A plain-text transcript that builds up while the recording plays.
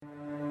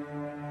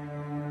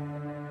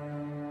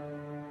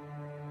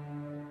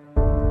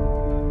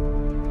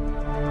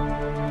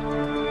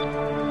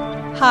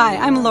Hi,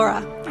 I'm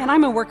Laura, and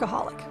I'm a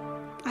workaholic.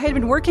 I had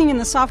been working in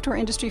the software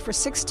industry for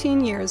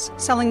 16 years,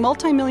 selling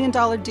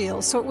multi-million-dollar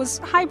deals, so it was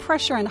high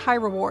pressure and high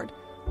reward.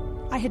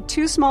 I had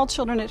 2 small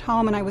children at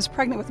home, and I was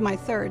pregnant with my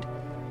third.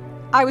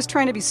 I was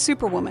trying to be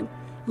Superwoman,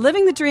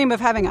 living the dream of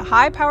having a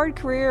high-powered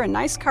career and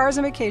nice cars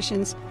and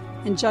vacations,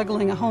 and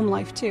juggling a home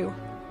life, too.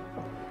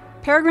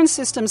 Peregrine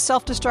Systems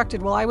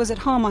self-destructed while I was at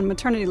home on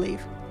maternity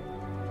leave.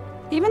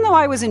 Even though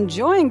I was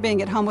enjoying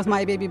being at home with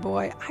my baby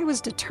boy, I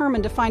was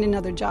determined to find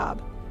another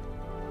job.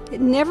 It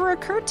never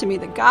occurred to me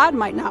that God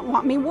might not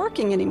want me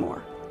working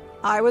anymore.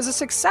 I was a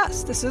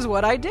success. This is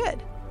what I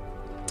did.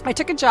 I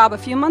took a job a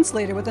few months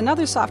later with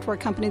another software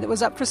company that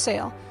was up for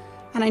sale,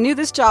 and I knew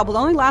this job would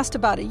only last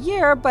about a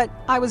year, but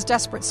I was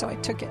desperate, so I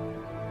took it.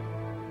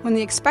 When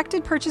the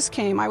expected purchase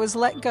came, I was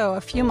let go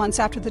a few months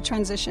after the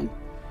transition.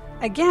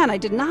 Again, I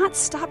did not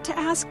stop to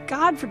ask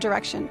God for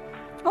direction.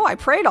 Oh, I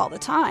prayed all the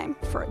time,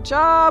 for a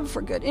job,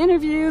 for good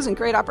interviews and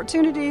great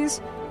opportunities,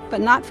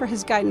 but not for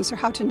His guidance or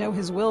how to know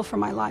His will for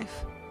my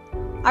life.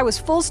 I was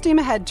full steam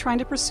ahead trying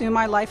to pursue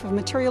my life of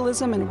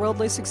materialism and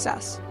worldly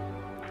success.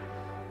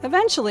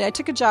 Eventually, I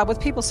took a job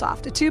with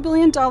PeopleSoft, a $2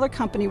 billion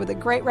company with a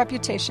great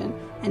reputation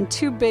and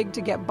too big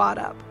to get bought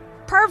up.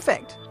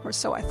 Perfect, or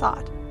so I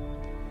thought.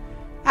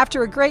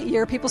 After a great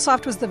year,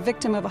 PeopleSoft was the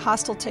victim of a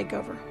hostile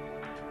takeover.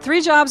 3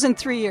 jobs in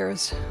 3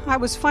 years. I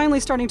was finally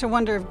starting to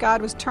wonder if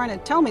God was trying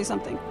to tell me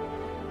something.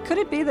 Could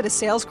it be that a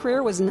sales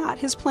career was not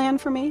His plan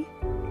for me?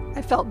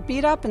 I felt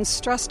beat up and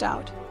stressed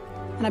out,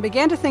 and I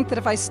began to think that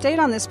if I stayed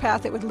on this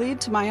path, it would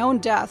lead to my own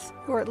death,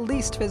 or at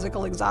least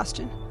physical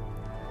exhaustion.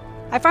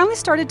 I finally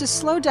started to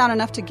slow down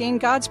enough to gain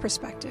God's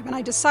perspective, and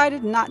I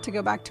decided not to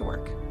go back to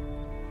work.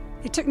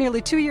 It took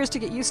nearly 2 years to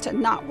get used to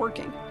not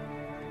working.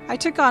 I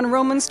took on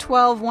Romans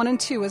 12, 1 and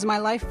 2 as my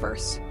life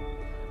verse.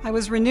 I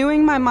was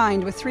renewing my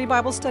mind with 3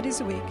 Bible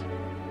studies a week.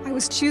 I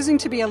was choosing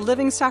to be a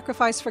living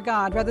sacrifice for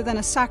God rather than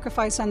a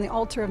sacrifice on the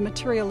altar of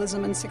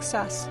materialism and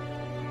success.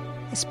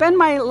 I spend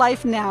my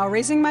life now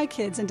raising my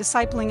kids and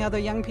discipling other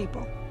young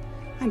people.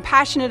 I'm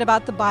passionate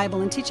about the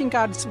Bible and teaching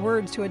God's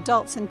Word to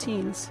adults and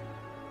teens.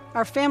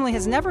 Our family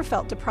has never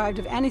felt deprived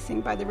of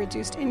anything by the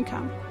reduced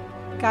income.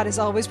 God has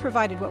always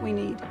provided what we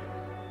need.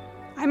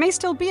 I may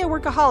still be a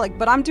workaholic,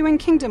 but I'm doing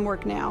kingdom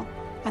work now,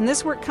 and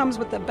this work comes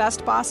with the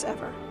best boss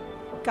ever.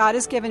 God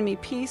has given me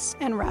peace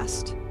and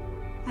rest,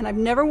 and I've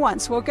never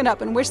once woken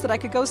up and wished that I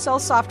could go sell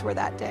software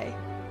that day.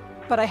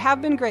 But I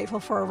have been grateful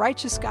for a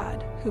righteous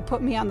God who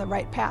put me on the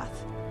right path.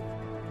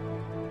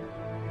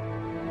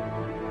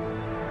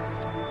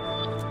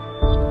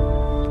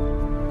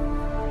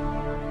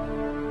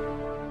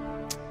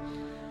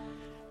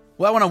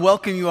 Well, I want to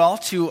welcome you all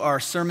to our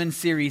sermon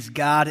series,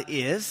 God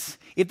Is.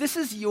 If this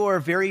is your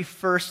very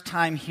first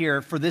time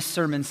here for this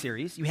sermon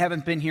series, you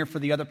haven't been here for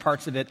the other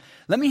parts of it,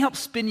 let me help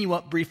spin you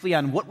up briefly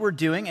on what we're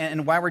doing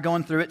and why we're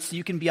going through it so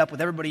you can be up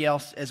with everybody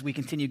else as we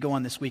continue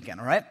going this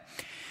weekend, all right?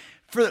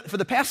 For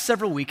the past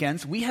several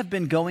weekends, we have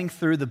been going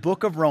through the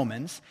book of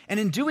Romans, and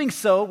in doing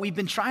so, we've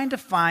been trying to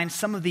find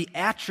some of the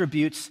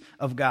attributes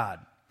of God,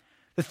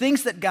 the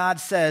things that God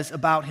says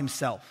about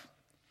Himself.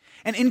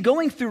 And in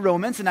going through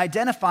Romans and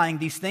identifying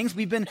these things,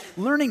 we've been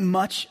learning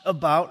much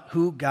about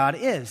who God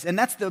is. And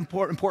that's the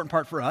important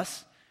part for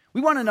us. We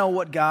want to know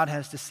what God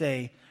has to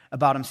say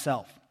about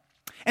Himself.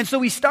 And so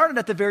we started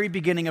at the very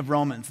beginning of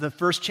Romans, the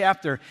first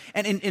chapter.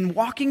 And in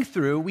walking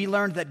through, we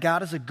learned that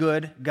God is a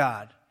good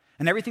God.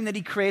 And everything that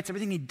He creates,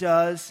 everything He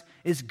does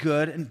is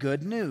good and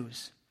good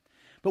news.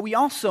 But we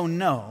also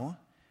know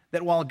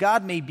that while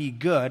God may be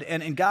good,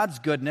 and in God's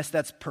goodness,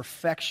 that's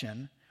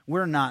perfection,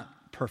 we're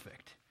not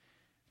perfect.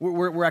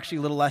 We're actually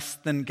a little less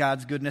than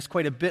God's goodness,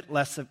 quite a bit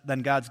less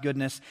than God's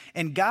goodness.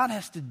 And God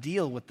has to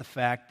deal with the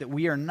fact that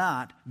we are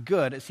not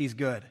good as He's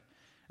good.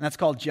 And that's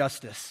called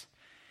justice.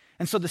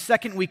 And so the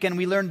second weekend,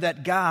 we learned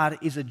that God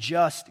is a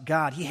just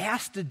God. He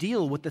has to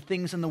deal with the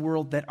things in the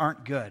world that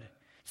aren't good.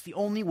 It's the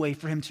only way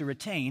for Him to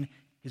retain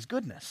His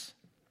goodness.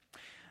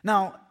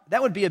 Now,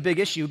 that would be a big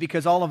issue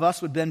because all of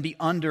us would then be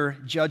under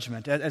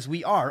judgment, as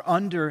we are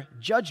under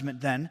judgment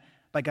then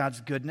by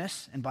God's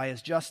goodness and by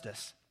His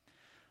justice.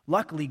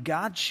 Luckily,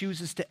 God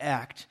chooses to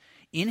act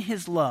in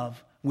His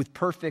love with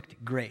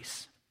perfect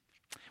grace.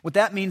 What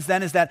that means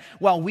then is that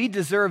while we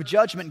deserve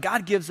judgment,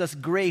 God gives us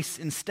grace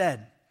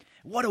instead.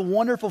 What a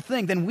wonderful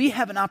thing. Then we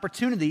have an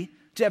opportunity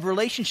to have a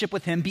relationship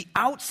with Him, be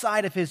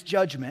outside of His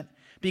judgment,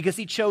 because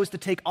He chose to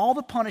take all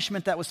the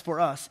punishment that was for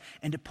us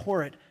and to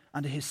pour it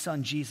onto His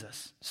Son,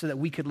 Jesus, so that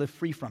we could live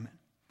free from it.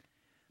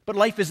 But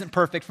life isn't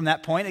perfect from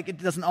that point. It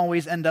doesn't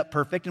always end up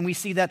perfect, and we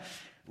see that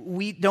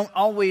we don't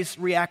always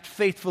react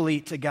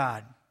faithfully to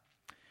God.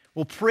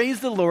 Well,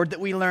 praise the Lord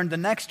that we learned the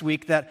next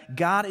week that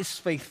God is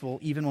faithful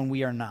even when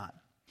we are not.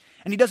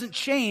 And He doesn't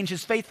change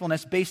His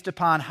faithfulness based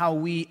upon how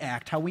we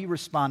act, how we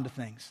respond to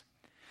things.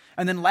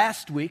 And then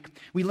last week,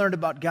 we learned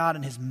about God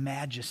and His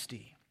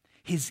majesty,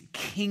 His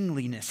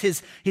kingliness,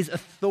 His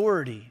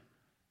authority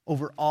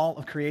over all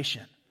of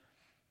creation.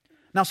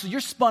 Now, so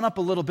you're spun up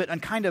a little bit on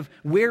kind of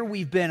where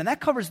we've been, and that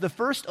covers the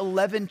first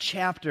 11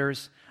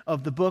 chapters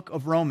of the book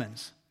of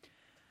Romans.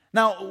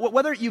 Now,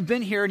 whether you've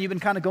been here and you've been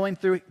kind of going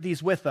through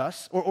these with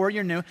us, or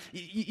you're new,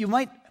 you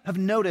might have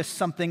noticed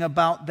something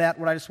about that,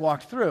 what I just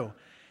walked through.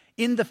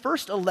 In the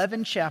first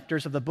 11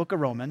 chapters of the book of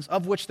Romans,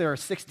 of which there are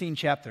 16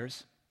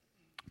 chapters,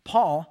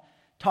 Paul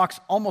talks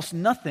almost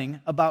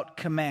nothing about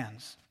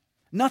commands,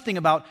 nothing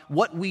about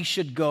what we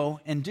should go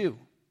and do.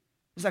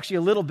 It's actually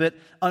a little bit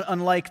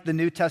unlike the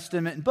New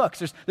Testament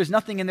books. There's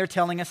nothing in there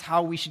telling us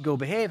how we should go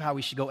behave, how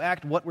we should go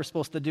act, what we're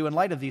supposed to do in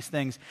light of these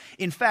things.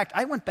 In fact,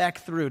 I went back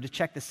through to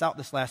check this out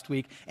this last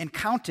week and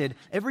counted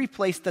every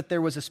place that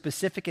there was a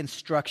specific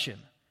instruction,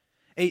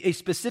 a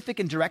specific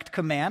and direct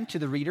command to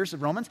the readers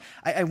of Romans.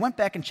 I went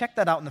back and checked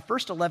that out in the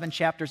first 11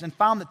 chapters and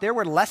found that there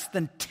were less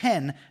than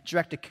 10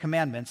 direct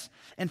commandments.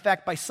 In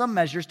fact, by some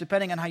measures,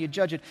 depending on how you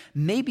judge it,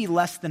 maybe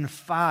less than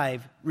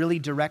 5 really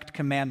direct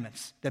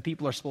commandments that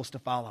people are supposed to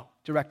follow,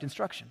 direct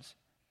instructions.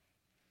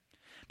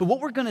 But what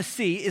we're going to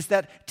see is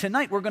that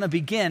tonight we're going to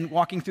begin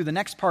walking through the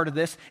next part of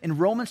this in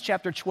Romans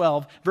chapter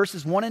 12,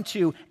 verses 1 and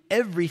 2.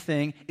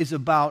 Everything is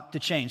about to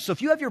change. So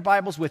if you have your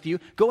Bibles with you,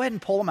 go ahead and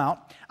pull them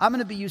out. I'm going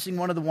to be using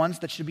one of the ones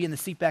that should be in the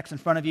seat backs in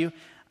front of you.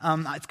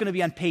 It's going to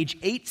be on page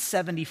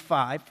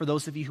 875 for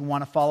those of you who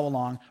want to follow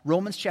along.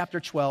 Romans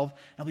chapter 12.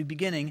 I'll be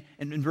beginning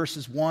in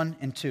verses 1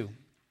 and 2.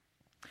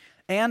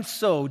 And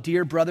so,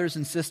 dear brothers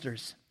and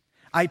sisters,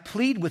 I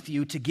plead with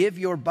you to give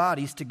your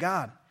bodies to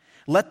God.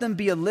 Let them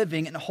be a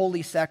living and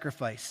holy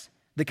sacrifice,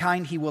 the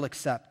kind he will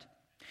accept.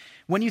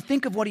 When you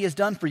think of what he has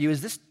done for you,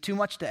 is this too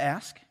much to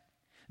ask?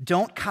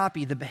 Don't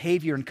copy the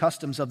behavior and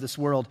customs of this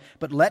world,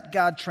 but let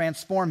God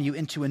transform you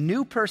into a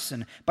new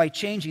person by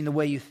changing the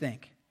way you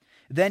think.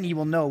 Then you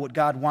will know what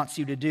God wants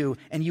you to do,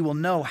 and you will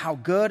know how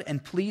good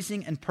and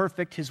pleasing and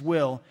perfect his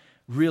will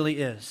really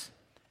is.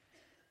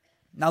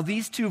 Now,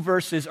 these two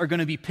verses are going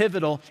to be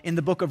pivotal in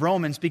the book of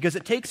Romans because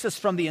it takes us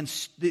from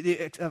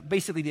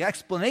basically the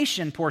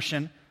explanation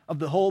portion of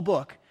the whole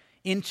book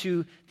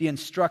into the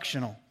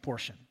instructional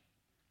portion.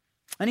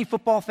 Any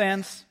football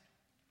fans?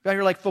 Got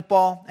here like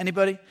football?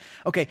 Anybody?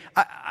 Okay,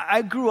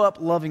 I grew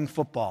up loving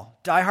football.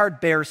 Diehard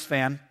Bears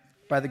fan,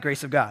 by the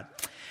grace of God.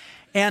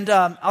 And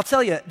I'll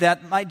tell you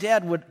that my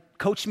dad would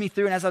coach me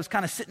through, and as I was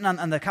kind of sitting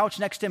on the couch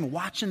next to him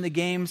watching the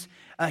games,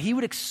 he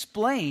would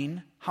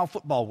explain how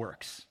football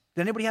works.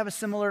 Did anybody have a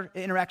similar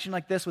interaction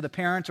like this with a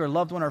parent or a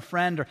loved one or a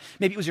friend, or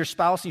maybe it was your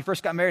spouse and you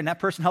first got married and that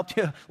person helped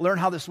you learn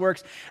how this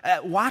works?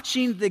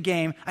 Watching the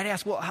game, I'd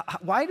ask, well,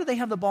 why do they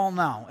have the ball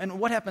now? And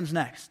what happens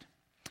next?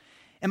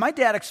 And my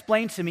dad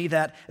explained to me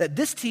that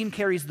this team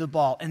carries the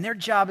ball and their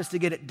job is to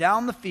get it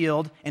down the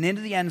field and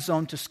into the end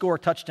zone to score a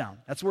touchdown.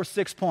 That's worth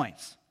 6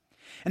 points.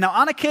 And now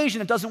on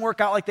occasion it doesn't work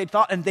out like they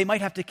thought and they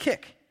might have to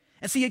kick.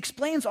 And so he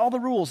explains all the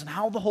rules and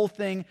how the whole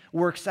thing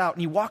works out.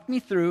 And he walked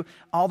me through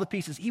all the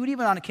pieces. He would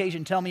even on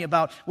occasion tell me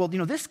about, well,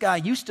 this guy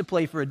used to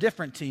play for a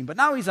different team, but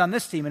now he's on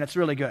this team and it's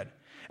really good.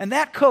 And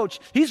that coach,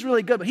 he's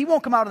really good, but he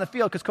won't come out on the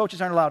field because coaches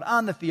aren't allowed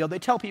on the field. They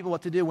tell people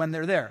what to do when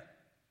they're there.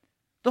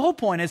 The whole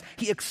point is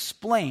he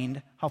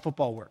explained how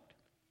football worked.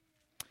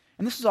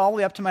 And this is all the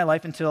way up to my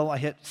life until I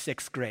hit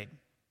 6th grade.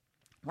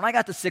 When I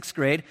got to 6th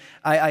grade,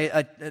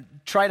 I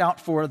tried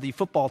out for the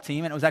football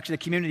team, and it was actually a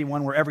community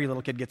one where every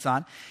little kid gets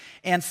on.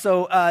 And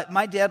so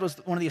my dad was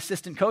one of the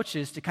assistant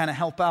coaches to kind of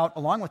help out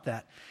along with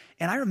that.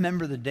 And I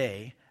remember the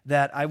day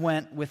that I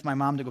went with my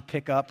mom to go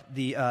pick up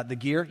the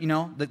gear,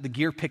 the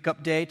gear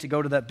pickup day to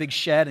go to that big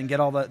shed and get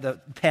all the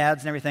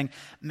pads and everything.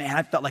 Man,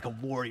 I felt like a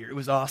warrior. It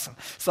was awesome.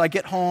 So I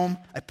get home,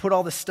 I put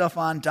all this stuff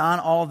on, don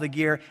all of the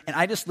gear, and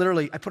I just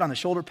literally, I put on the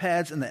shoulder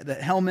pads and the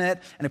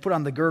helmet, and I put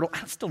on the girdle.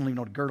 I still don't even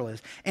know what a girdle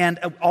is. And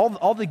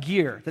all the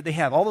gear that they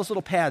have, all those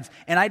little pads,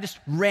 and I just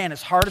ran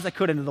as hard as I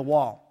could into the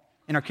wall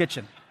in our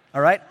kitchen, all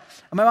right?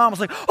 And my mom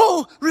was like,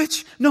 oh,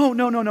 Rich,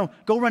 no,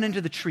 go run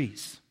into the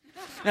trees.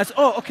 And I said,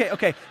 oh,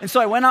 okay. And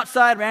so I went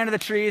outside, ran into the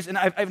trees, and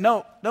I have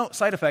no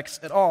side effects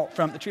at all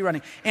from the tree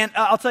running. And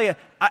I'll tell you,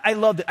 I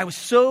loved it. I was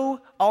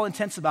so all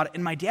intense about it.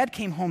 And my dad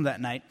came home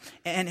that night,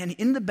 and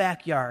in the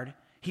backyard,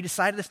 he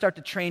decided to start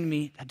to train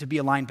me to be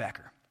a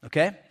linebacker,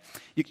 okay?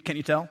 Can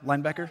you tell?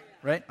 Linebacker,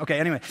 right? Okay,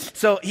 anyway.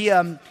 So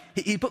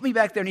he put me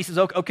back there, and he says,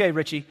 okay,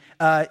 Richie.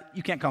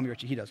 You can't call me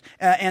Richie, he does.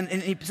 And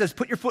he says,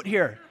 put your foot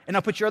here, and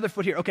now put your other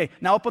foot here. Okay,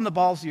 now up on the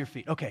balls of your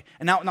feet. Okay,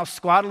 and now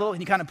squat a little,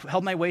 and he kind of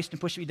held my waist and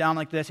pushed me down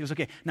like this. He goes,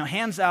 okay, now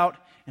hands out,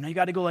 and now you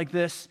got to go like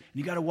this, and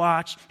you got to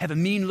watch, have a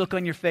mean look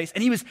on your face.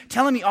 And he was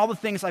telling me all the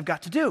things I've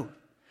got to do.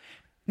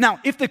 Now,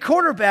 if the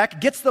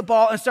quarterback gets the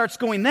ball and starts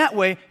going that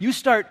way, you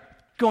start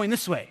going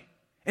this way.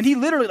 And he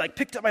literally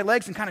picked up my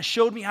legs and kind of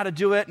showed me how to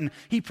do it, and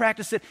he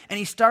practiced it, and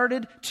he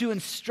started to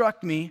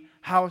instruct me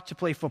how to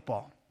play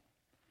football.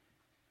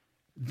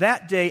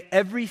 That day,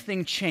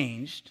 everything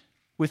changed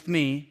with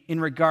me in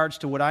regards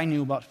to what I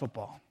knew about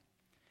football.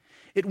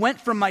 It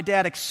went from my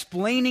dad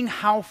explaining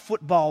how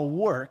football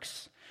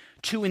works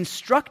to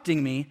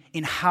instructing me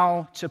in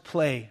how to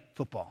play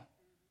football.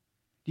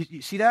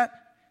 You see that?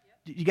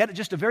 You get it?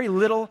 Just a very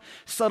little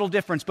subtle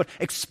difference, but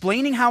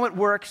explaining how it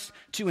works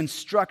to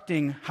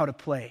instructing how to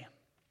play.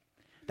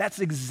 That's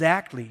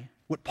exactly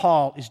what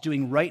Paul is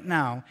doing right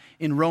now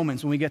in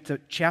Romans when we get to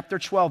chapter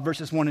 12,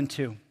 verses 1 and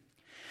 2.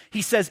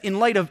 He says, in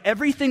light of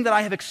everything that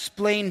I have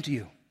explained to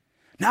you,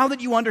 now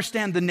that you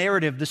understand the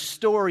narrative, the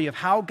story of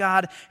how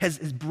God has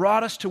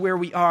brought us to where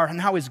we are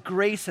and how his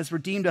grace has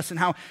redeemed us and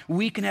how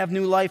we can have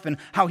new life and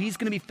how he's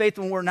going to be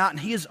faithful when we're not and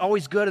he is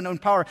always good and in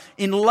power.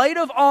 In light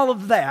of all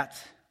of that,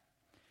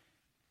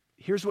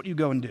 here's what you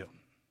go and do.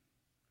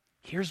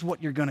 Here's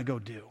what you're going to go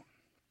do.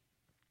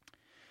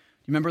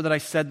 You remember that I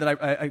said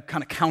that I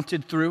kind of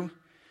counted through,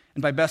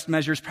 and by best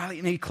measures,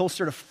 probably maybe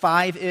closer to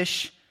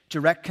 5-ish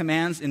direct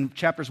commands in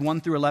chapters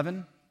 1 through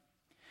 11?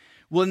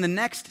 Well, in the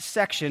next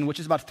section, which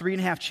is about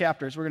 3.5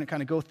 chapters, we're going to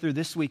kind of go through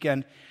this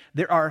weekend,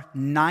 there are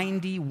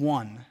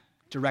 91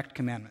 direct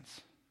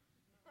commandments.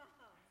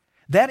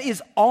 That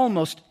is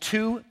almost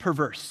too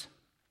perverse.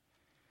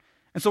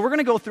 And so we're going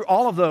to go through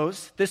all of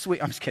those this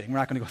week. I'm just kidding. We're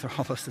not going to go through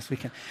all those this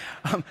weekend.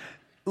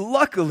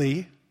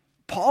 Luckily,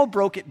 Paul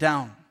broke it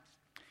down.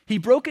 He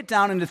broke it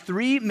down into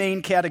 3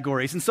 main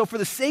categories. And so for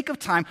the sake of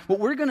time, what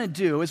we're going to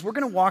do is we're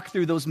going to walk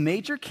through those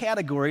major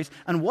categories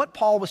on what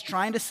Paul was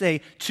trying to say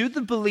to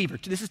the believer.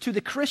 This is to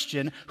the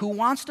Christian who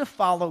wants to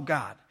follow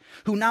God,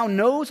 who now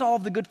knows all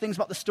of the good things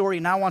about the story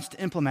and now wants to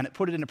implement it,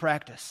 put it into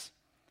practice.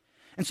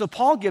 And so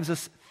Paul gives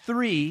us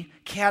 3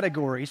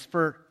 categories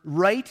for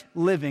right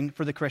living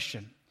for the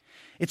Christian.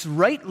 It's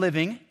right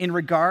living in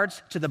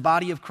regards to the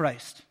body of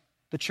Christ,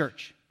 the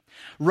church.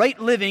 Right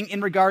living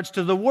in regards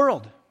to the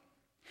world.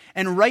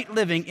 And right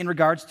living in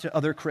regards to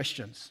other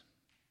Christians.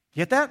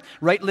 You get that?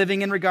 Right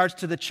living in regards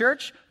to the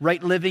church,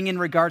 right living in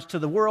regards to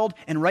the world,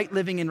 and right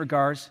living in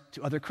regards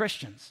to other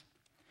Christians.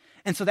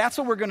 And so that's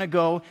where we're going to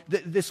go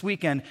this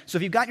weekend. So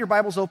if you've got your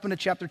Bibles open to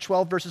chapter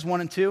 12, verses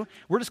 1 and 2,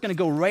 we're just going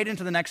to go right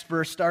into the next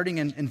verse, starting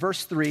in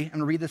verse 3. I'm going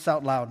to read this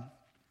out loud.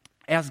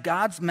 As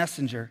God's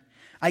messenger,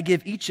 I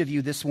give each of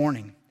you this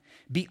warning.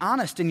 Be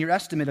honest in your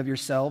estimate of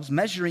yourselves,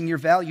 measuring your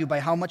value by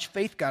how much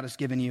faith God has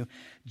given you.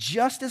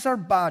 Just as our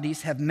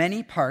bodies have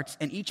many parts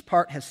and each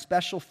part has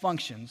special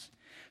functions,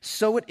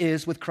 so it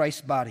is with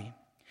Christ's body.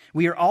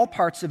 We are all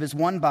parts of his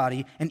one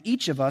body, and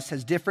each of us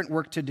has different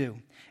work to do.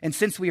 And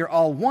since we are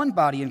all one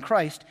body in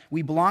Christ,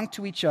 we belong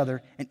to each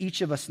other, and each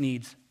of us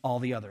needs all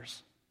the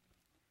others.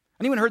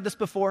 Anyone heard this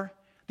before?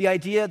 The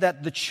idea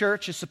that the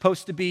church is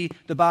supposed to be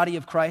the body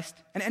of Christ?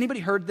 And anybody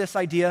heard this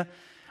idea?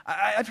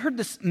 I've heard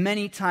this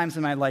many times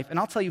in my life, and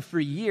I'll tell you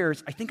for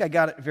years, I think I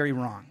got it very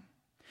wrong.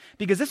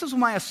 Because this was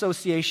my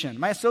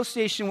association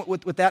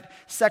with that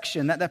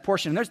section, that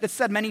portion. And it's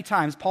said many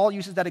times. Paul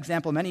uses that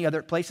example in many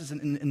other places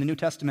in the New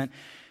Testament.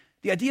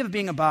 The idea of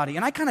being a body.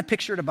 And I kind of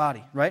pictured a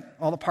body, right?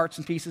 All the parts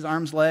and pieces,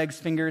 arms, legs,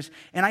 fingers.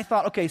 And I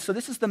thought, okay, so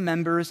this is the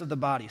members of the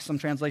body. Some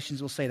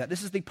translations will say that.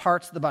 This is the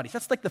parts of the body. So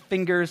that's like the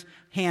fingers,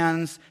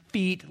 hands,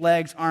 feet,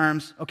 legs,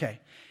 arms. Okay.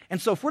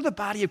 And so if we're the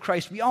body of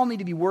Christ, we all need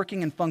to be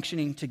working and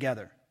functioning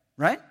together.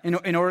 Right?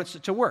 In order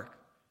to work.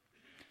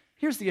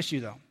 Here's the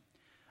issue, though.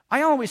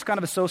 I always kind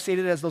of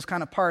associated it as those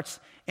kind of parts,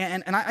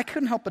 and I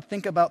couldn't help but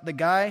think about the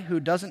guy who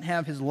doesn't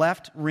have his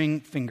left ring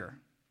finger.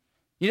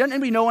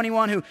 Anybody know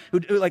anyone who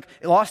like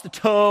lost a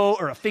toe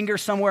or a finger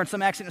somewhere in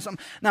some accident or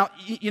something? Now,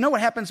 you know what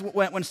happens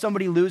when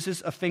somebody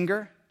loses a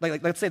finger?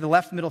 Like let's say the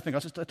left middle finger.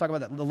 Let's just talk about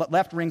that, the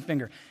left ring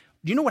finger.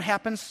 Do you know what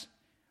happens?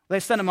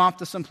 They send them off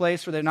to some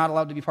place where they're not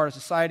allowed to be part of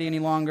society any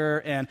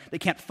longer, and they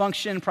can't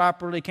function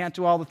properly, can't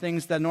do all the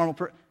things that a normal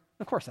person...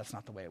 Of course, that's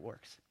not the way it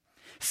works.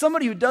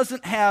 Somebody who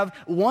doesn't have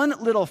one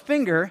little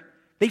finger,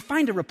 they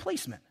find a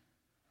replacement.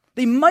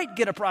 They might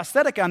get a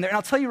prosthetic on there, and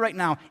I'll tell you right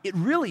now, it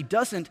really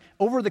doesn't,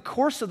 over the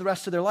course of the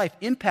rest of their life,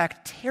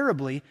 impact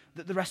terribly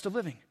the rest of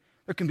living.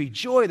 There can be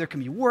joy, there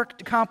can be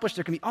work accomplished,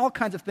 there can be all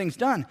kinds of things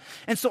done.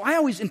 And so I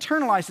always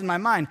internalized in my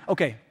mind,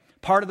 okay,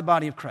 part of the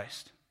body of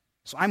Christ.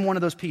 So I'm one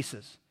of those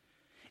pieces.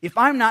 If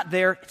I'm not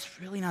there, it's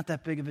really not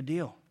that big of a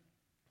deal.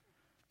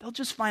 They'll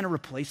just find a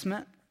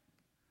replacement.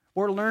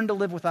 Or learn to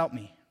live without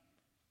me.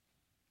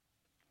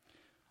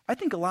 I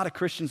think a lot of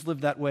Christians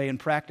live that way in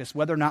practice,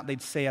 whether or not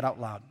they'd say it out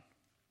loud.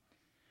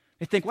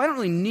 They think, well, I don't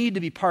really need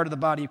to be part of the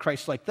body of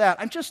Christ like that.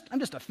 I'm just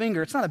a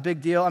finger. It's not a big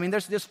deal. I mean,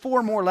 there's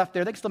 4 more left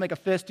there. They can still make a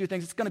fist, do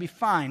things. It's going to be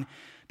fine.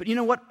 But you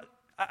know what?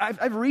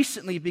 I've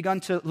recently begun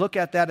to look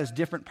at that as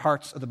different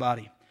parts of the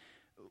body.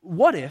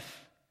 What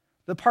if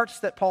the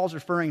parts that Paul's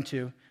referring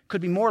to could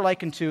be more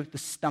likened to the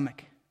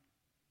stomach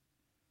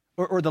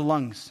or the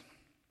lungs?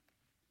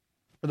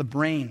 Or the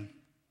brain.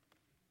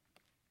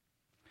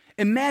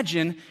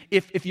 Imagine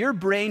if your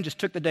brain just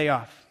took the day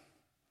off.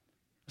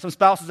 Some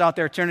spouses out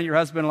there turning to your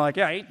husband and like,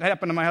 yeah, that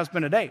happened to my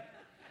husband today.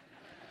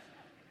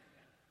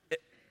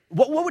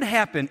 What would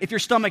happen if your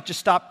stomach just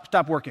stopped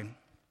working?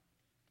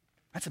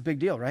 That's a big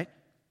deal, right?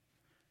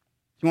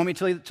 You want me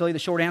to tell you the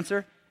short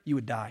answer? You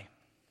would die.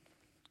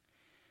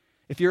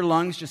 If your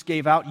lungs just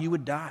gave out, you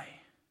would die.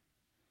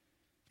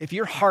 If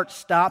your heart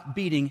stopped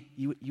beating,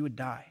 you would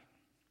die.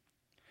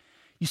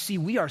 You see,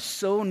 we are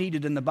so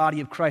needed in the body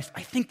of Christ.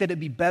 I think that it'd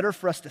be better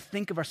for us to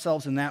think of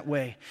ourselves in that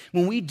way.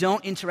 When we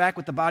don't interact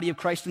with the body of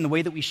Christ in the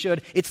way that we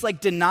should, it's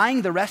like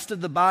denying the rest of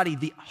the body,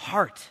 the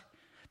heart.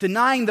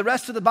 Denying the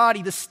rest of the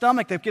body, the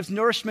stomach that gives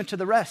nourishment to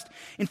the rest.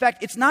 In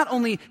fact, it's not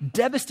only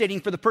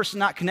devastating for the person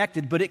not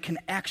connected, but it can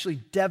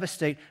actually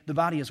devastate the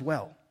body as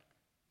well.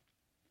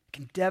 It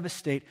can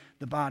devastate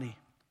the body.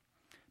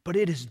 But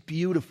it is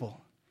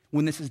beautiful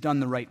when this is done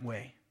the right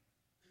way.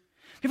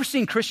 Have you ever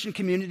seen Christian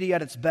community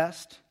at its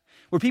best?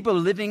 Where people are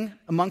living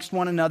amongst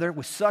one another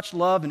with such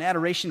love and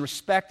adoration,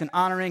 respect and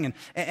honoring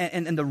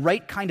and the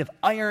right kind of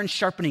iron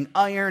sharpening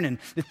iron and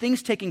the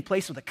things taking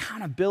place with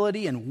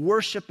accountability and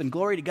worship and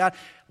glory to God.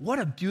 What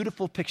a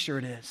beautiful picture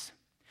it is.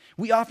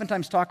 We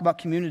oftentimes talk about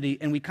community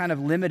and we kind of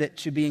limit it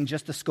to being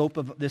just the scope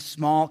of this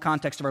small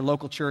context of our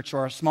local church or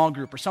our small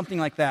group or something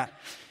like that.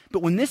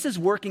 But when this is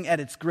working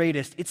at its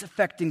greatest, it's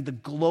affecting the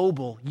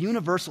global,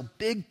 universal,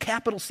 big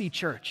capital C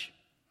church.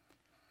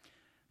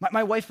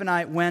 My wife and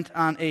I went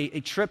on a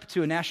trip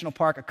to a national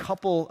park a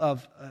couple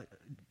of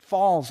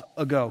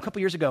a couple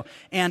years ago,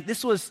 and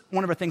this was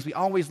one of our things we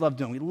always loved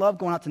doing. We love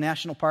going out to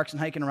national parks and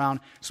hiking around,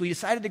 so we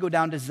decided to go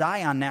down to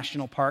Zion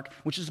National Park,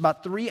 which is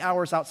about 3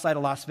 hours outside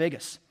of Las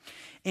Vegas.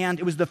 And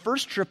it was the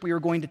first trip we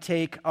were going to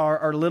take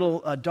our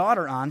little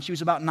daughter on. She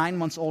was about 9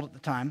 months old at the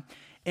time.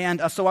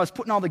 And so I was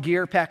putting all the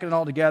gear, packing it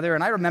all together,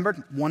 and I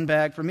remembered one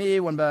bag for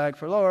me, one bag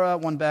for Laura,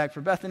 one bag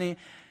for Bethany.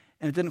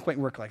 And it didn't quite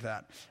work like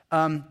that.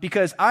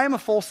 Because I am a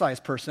full-size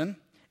person,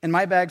 and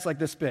my bag's like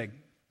this big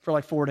for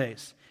like 4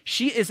 days.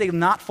 She is a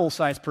not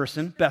full-size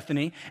person,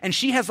 Bethany, and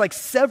she has like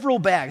several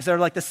bags that are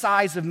like the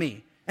size of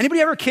me.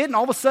 Anybody ever a kid and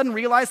all of a sudden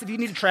realize if you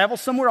need to travel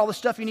somewhere, all the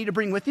stuff you need to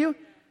bring with you?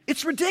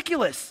 It's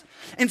ridiculous.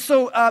 And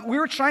so we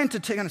were trying to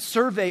kind of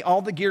survey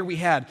all the gear we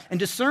had and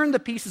discern the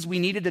pieces we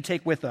needed to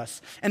take with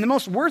us. And the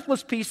most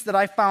worthless piece that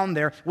I found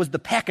there was the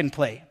pack and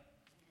play.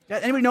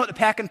 Anybody know what the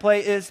pack and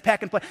play is?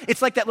 Pack and play.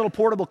 It's like that little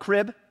portable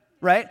crib,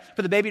 right,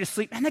 for the baby to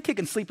sleep. And that kid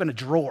can sleep in a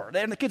drawer.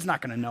 And the kid's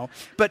not going to know.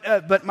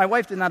 But my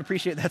wife did not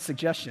appreciate that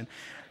suggestion.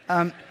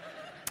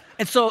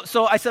 And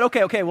so I said,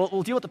 okay,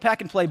 we'll deal with the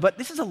pack and play, but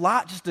this is a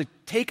lot just to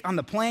take on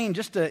the plane,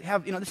 just to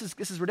have,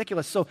 this is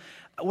ridiculous. So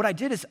what I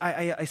did is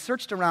I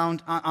searched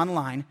around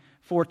online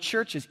for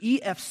churches,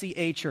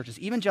 EFCA churches,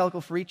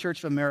 Evangelical Free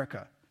Church of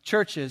America,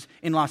 churches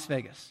in Las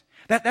Vegas.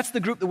 That's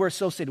the group that we're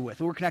associated with,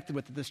 that we're connected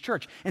with at this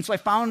church. And so I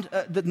found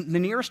the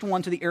nearest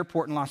one to the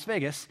airport in Las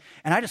Vegas,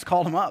 and I just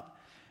called them up.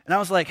 And I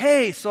was like,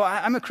 hey, so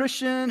I'm a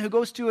Christian who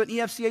goes to an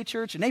EFCA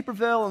church in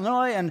Naperville,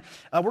 Illinois, and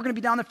we're going to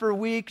be down there for a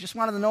week. Just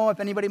wanted to know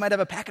if anybody might have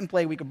a pack and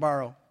play we could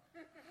borrow.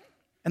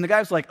 And the guy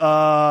was like,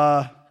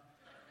 yeah,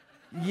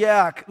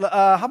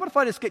 how about if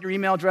I just get your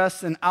email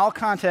address and I'll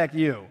contact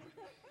you?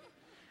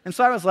 And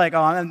so I was like,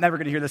 I'm never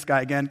going to hear this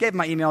guy again. Gave him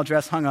my email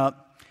address, hung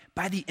up.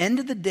 By the end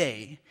of the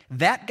day,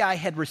 that guy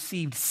had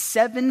received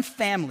 7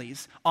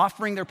 families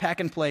offering their pack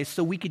and play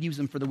so we could use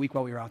them for the week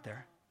while we were out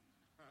there.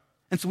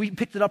 And so we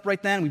picked it up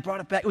right then. We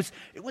brought it back.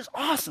 It was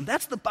awesome.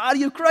 That's the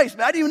body of Christ.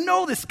 Man, I didn't even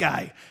know this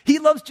guy. He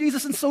loves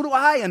Jesus, and so do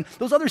I. And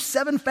those other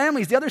 7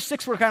 families, the other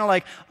 6 were kind of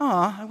like,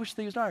 I wish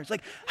they used ours.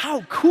 Like, how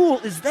cool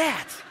is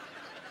that?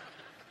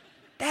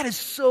 That is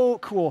so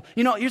cool.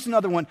 Here's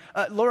another one.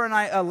 Laura and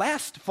I,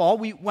 last fall,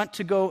 we went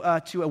to go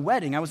to a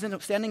wedding. I was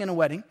standing in a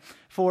wedding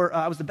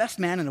I was the best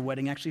man in a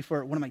wedding, actually,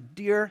 for one of my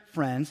dear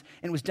friends,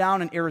 and it was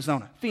down in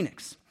Arizona,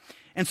 Phoenix.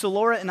 And so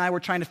Laura and I were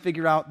trying to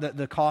figure out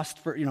the cost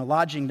for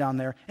lodging down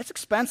there. It's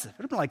expensive. It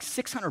would have been like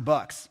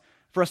 $600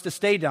 for us to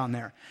stay down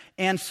there.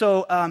 And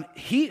so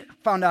he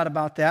found out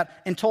about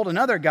that and told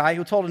another guy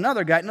who told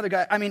another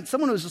guy. I mean,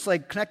 someone who was just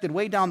like connected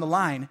way down the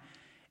line.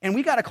 And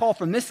we got a call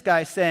from this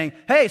guy saying,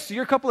 hey, so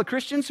you're a couple of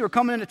Christians who are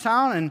coming into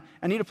town and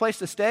I need a place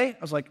to stay? I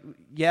was like,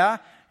 yeah.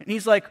 And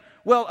he's like,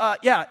 well,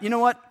 yeah, you know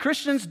what?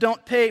 Christians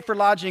don't pay for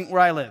lodging where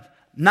I live.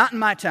 Not in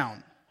my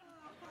town.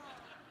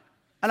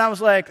 And I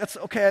was like, that's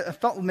okay. I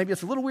felt maybe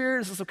it's a little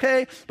weird. Is this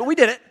okay? But we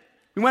did it.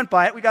 We went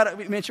by it. We got it.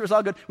 We made sure it was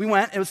all good. We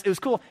went. It was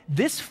cool.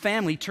 This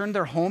family turned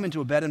their home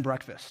into a bed and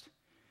breakfast.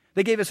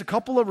 They gave us a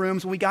couple of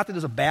rooms. When we got there,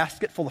 there's a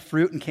basket full of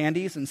fruit and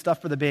candies and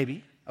stuff for the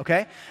baby.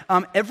 Okay?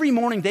 Every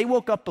morning, they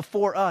woke up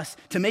before us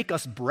to make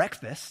us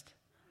breakfast.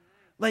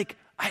 Like,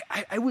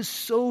 I was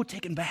so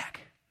taken back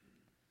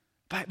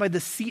by the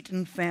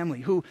Seaton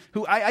family, who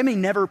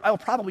I'll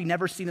probably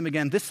never see them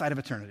again this side of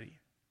eternity.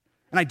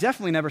 And I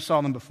definitely never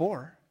saw them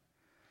before.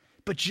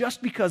 But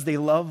just because they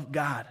love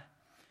God,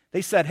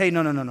 they said, hey,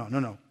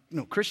 no.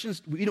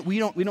 Christians, we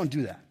don't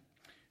do that.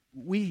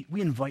 We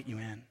invite you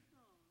in.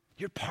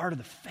 You're part of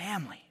the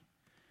family.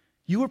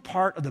 You are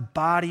part of the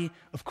body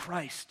of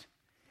Christ.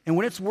 And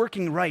when it's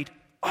working right,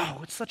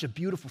 it's such a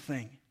beautiful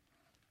thing.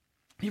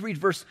 Let me read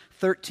verse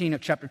 13 of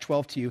chapter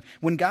 12 to you.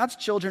 When God's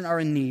children are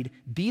in need,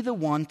 be the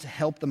one to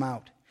help them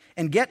out.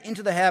 And get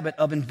into the habit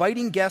of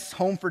inviting guests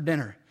home for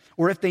dinner,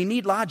 or if they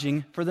need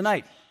lodging, for the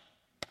night.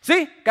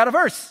 See? Got a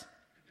verse.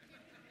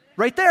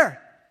 Right there.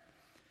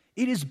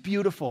 It is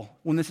beautiful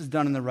when this is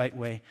done in the right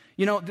way.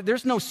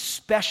 There's no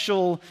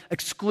special,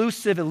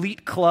 exclusive,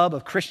 elite club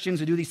of Christians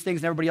who do these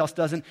things and everybody else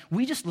doesn't.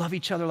 We just love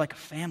each other like a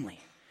family.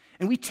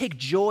 And we take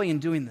joy in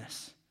doing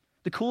this.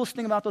 The coolest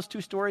thing about those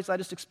 2 stories I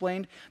just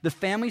explained, the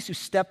families who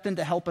stepped in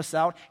to help us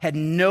out had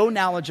no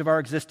knowledge of our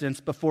existence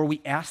before we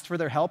asked for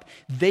their help.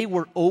 They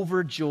were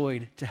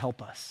overjoyed to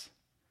help us.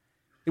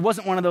 It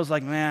wasn't one of those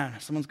like, man,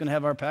 someone's going to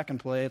have our pack and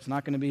play. It's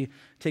not going to be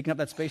taking up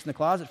that space in the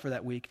closet for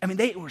that week. I mean,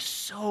 they were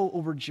so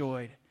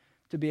overjoyed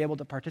to be able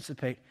to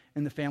participate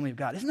in the family of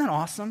God. Isn't that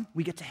awesome?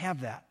 We get to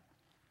have that.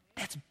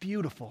 That's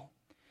beautiful.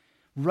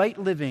 Right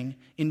living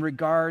in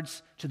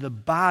regards to the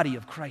body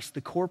of Christ,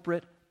 the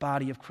corporate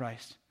body of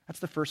Christ. That's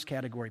the first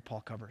category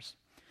Paul covers.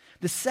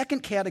 The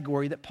second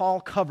category that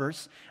Paul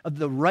covers of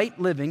the right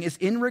living is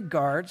in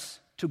regards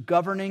to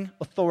governing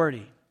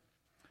authority.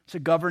 To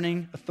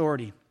governing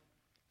authority.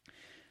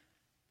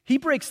 He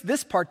breaks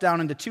this part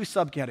down into two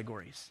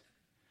subcategories.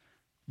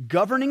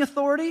 Governing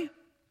authority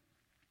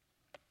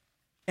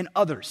and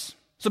others.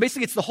 So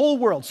basically it's the whole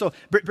world. So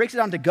it breaks it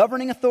down to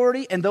governing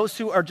authority and those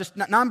who are just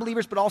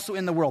non-believers but also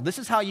in the world. This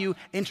is how you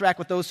interact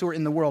with those who are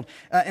in the world.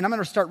 And I'm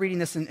going to start reading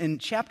this in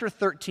chapter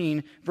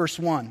 13, verse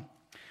 1.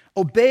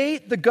 Obey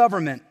the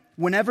government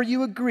whenever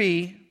you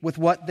agree with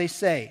what they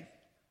say.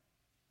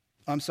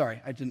 Oh, I'm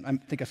sorry, I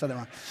think I said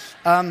that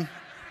wrong.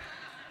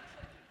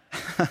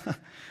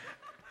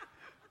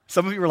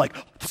 Some of you were like,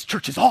 oh, this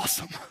church is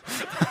awesome.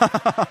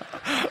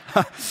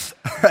 All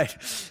right,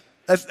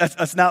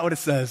 that's not what it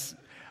says.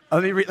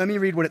 Let me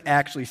read what it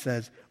actually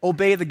says.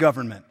 Obey the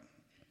government.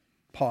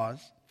 Pause.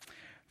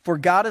 For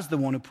God is the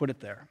one who put it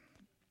there.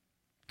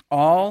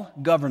 All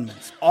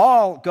governments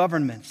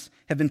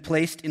have been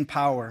placed in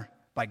power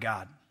by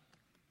God.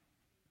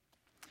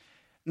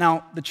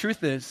 Now, the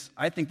truth is,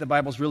 I think the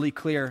Bible's really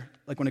clear,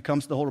 like when it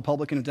comes to the whole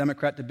Republican and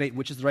Democrat debate,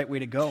 which is the right way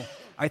to go.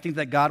 I think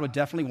that God would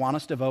definitely want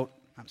us to vote.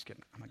 I'm just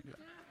kidding. I'm not going to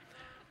do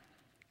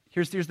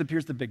that.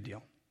 Here's the big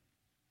deal.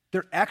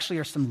 There actually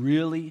are some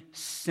really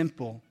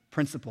simple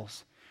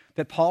principles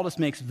that Paul just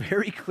makes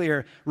very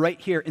clear right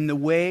here in the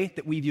way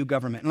that we view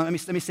government. And let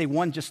me say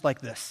one just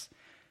like this.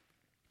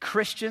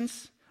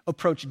 Christians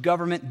approach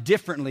government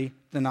differently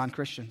than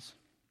non-Christians.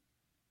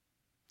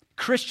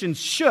 Christians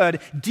should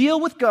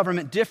deal with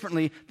government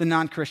differently than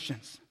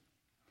non-Christians.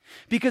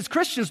 Because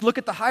Christians look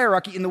at the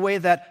hierarchy in the way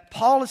that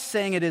Paul is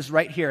saying it is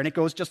right here, and it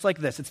goes just like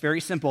this. It's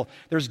very simple.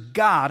 There's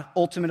God,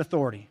 ultimate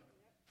authority.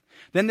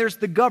 Then there's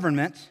the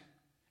government,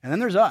 and then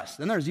there's us.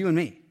 Then there's you and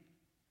me.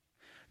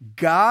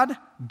 God,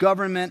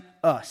 government,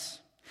 us.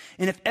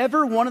 And if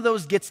ever one of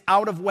those gets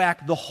out of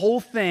whack, the whole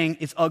thing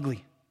is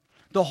ugly.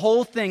 The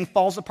whole thing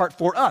falls apart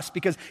for us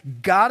because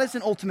God is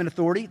an ultimate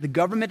authority, the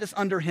government is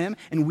under him,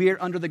 and we're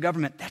under the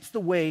government. That's the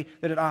way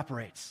that it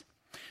operates.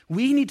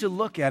 We need to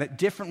look at it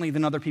differently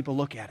than other people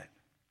look at it.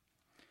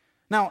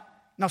 Now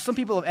some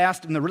people have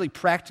asked in the really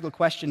practical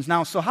questions,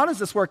 so how does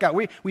this work out?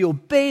 We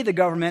obey the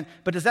government,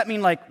 but does that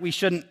mean like we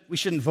shouldn't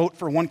vote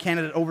for one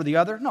candidate over the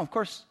other? No, of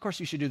course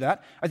you should do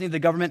that. I think the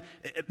government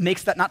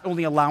makes that not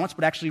only allowance,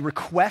 but actually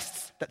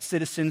requests that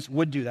citizens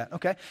would do that,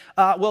 okay?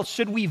 Well,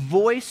 should we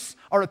voice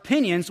our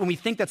opinions when we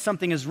think that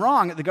something is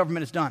wrong that the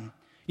government has done?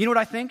 You know what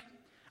I think?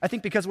 I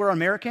think because we're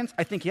Americans,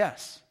 I think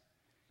yes.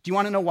 Do you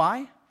want to know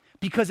why?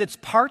 Because it's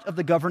part of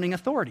the governing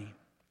authority.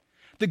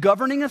 The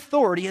governing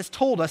authority has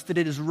told us that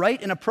it is right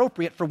and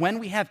appropriate for when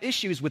we have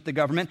issues with the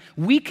government,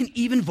 we can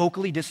even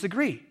vocally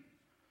disagree.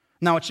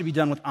 Now, it should be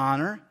done with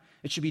honor.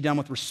 It should be done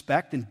with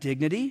respect and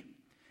dignity.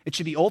 It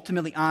should be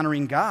ultimately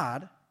honoring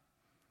God.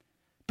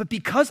 But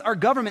because our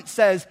government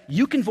says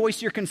you can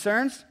voice your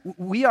concerns,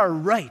 we are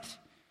right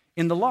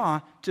in the law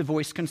to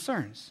voice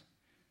concerns.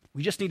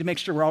 We just need to make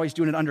sure we're always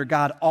doing it under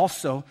God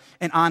also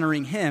and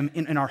honoring him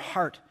in our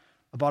heart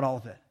about all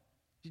of it.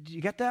 Did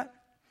you get that?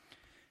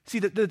 See,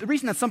 the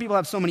reason that some people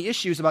have so many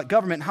issues about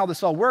government and how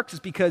this all works is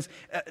because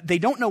they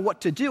don't know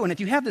what to do. And if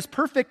you have this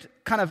perfect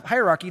kind of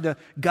hierarchy, the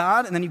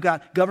God, and then you've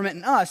got government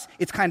and us,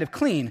 it's kind of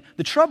clean.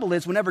 The trouble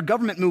is whenever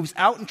government moves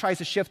out and tries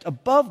to shift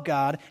above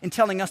God and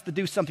telling us to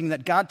do something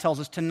that God tells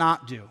us to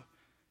not do.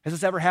 Has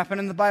this ever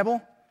happened in the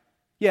Bible?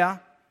 Yeah, a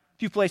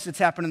few places it's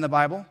happened in the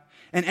Bible.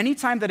 And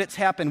anytime that it's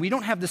happened, we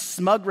don't have this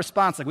smug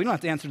response, like we don't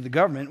have to answer to the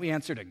government, we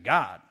answer to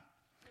God.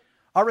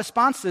 Our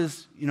response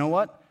is, you know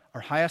what?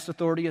 Our highest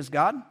authority is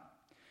God.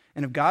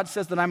 And if God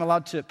says that I'm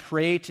allowed to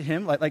pray to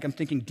him, like I'm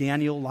thinking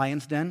Daniel,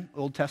 Lion's Den,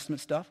 Old Testament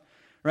stuff,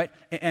 right?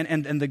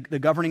 And the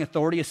governing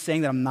authority is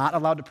saying that I'm not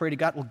allowed to pray to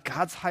God. Well,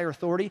 God's higher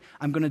authority,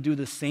 I'm going to do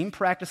the same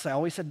practice I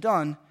always had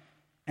done,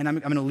 and I'm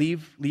going to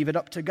leave it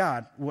up to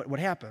God what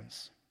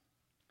happens.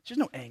 There's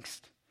no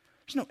angst.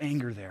 There's no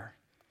anger there.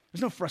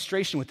 There's no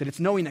frustration with it. It's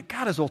knowing that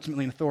God is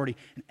ultimately in authority.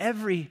 And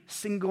every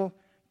single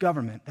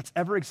government that's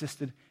ever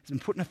existed has been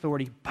put in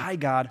authority by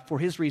God for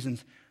his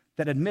reasons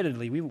that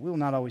admittedly we will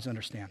not always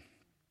understand.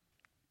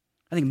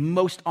 I think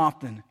most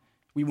often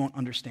we won't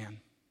understand.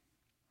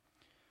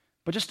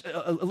 But just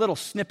a little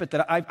snippet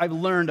that I've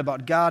learned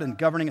about God and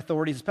governing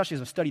authorities, especially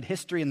as I've studied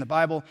history in the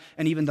Bible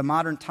and even the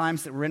modern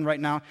times that we're in right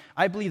now,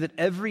 I believe that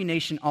every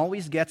nation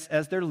always gets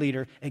as their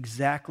leader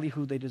exactly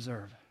who they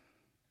deserve.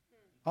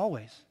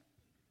 Always.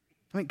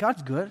 I mean,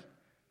 God's good.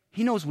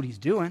 He knows what he's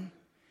doing.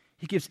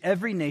 He gives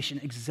every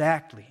nation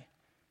exactly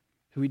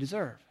who he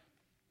deserves.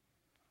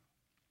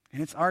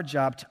 And it's our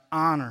job to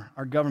honor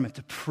our government,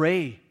 to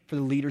pray for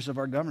the leaders of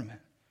our government.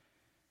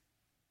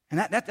 And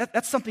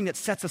that's something that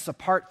sets us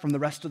apart from the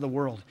rest of the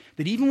world.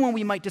 That even when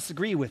we might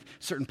disagree with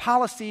certain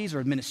policies or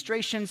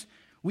administrations,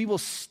 we will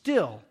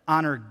still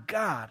honor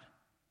God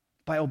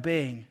by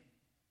obeying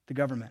the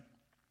government.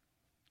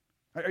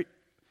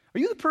 Are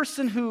you the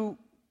person who,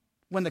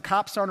 when the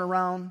cops aren't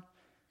around,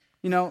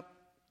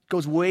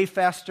 goes way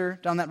faster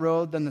down that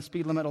road than the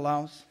speed limit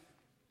allows?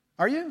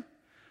 Are you?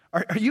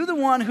 Are you the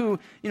one who,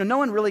 no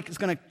one really is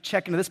going to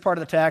check into this part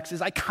of the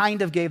taxes? I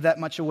kind of gave that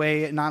much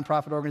away at a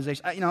nonprofit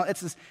organization.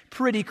 It's just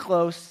pretty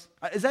close.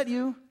 Is that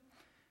you?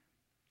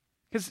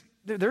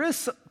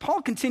 Because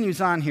Paul continues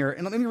on here,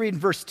 and let me read in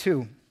verse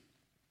 2.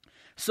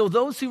 So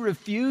those who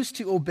refuse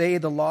to obey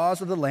the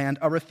laws of the land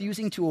are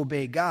refusing to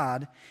obey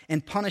God,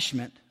 and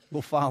punishment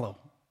will follow.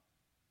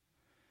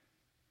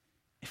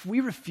 If we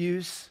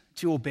refuse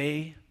to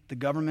obey the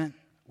government,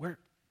 we're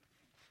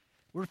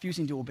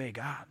refusing to obey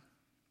God.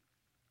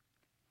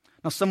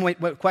 Now, some might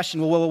question,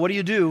 well, what do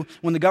you do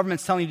when the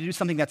government's telling you to do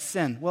something that's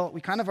sin? Well,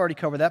 we kind of already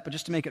covered that, but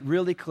just to make it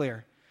really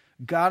clear,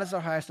 God is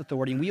our highest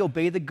authority, and we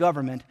obey the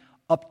government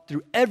up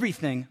through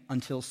everything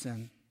until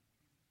sin.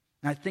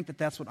 And I think that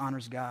that's what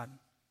honors God.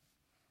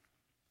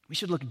 We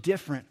should look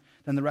different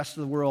than the rest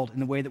of the world in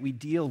the way that we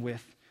deal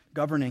with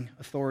governing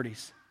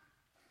authorities.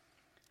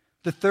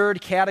 The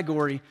third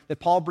category that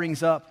Paul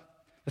brings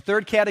up, the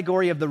third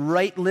category of the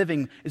right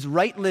living is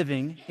right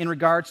living in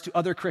regards to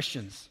other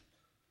Christians.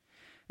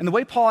 And the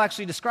way Paul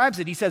actually describes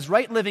it, he says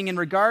right living in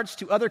regards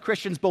to other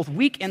Christians, both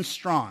weak and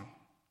strong.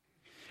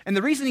 And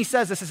the reason he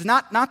says this is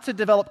not to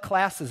develop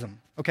classism,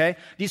 okay?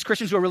 These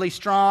Christians who are really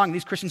strong,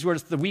 these Christians who are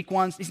the weak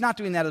ones, he's not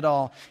doing that at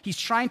all. He's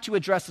trying to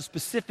address a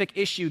specific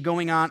issue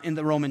going on in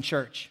the Roman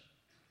church.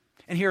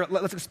 And here,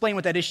 let's explain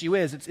what that issue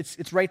is.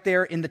 It's right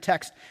there in the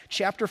text.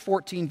 Chapter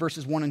 14,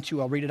 verses 1 and 2.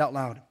 I'll read it out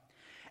loud.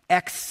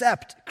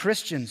 Accept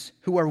Christians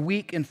who are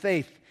weak in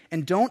faith,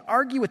 and don't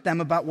argue with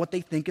them about what they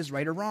think is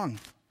right or wrong.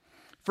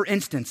 For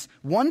instance,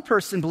 one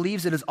person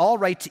believes it is all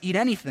right to eat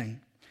anything,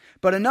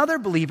 but another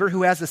believer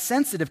who has a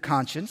sensitive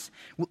conscience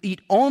will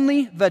eat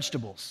only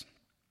vegetables.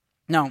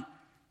 Now,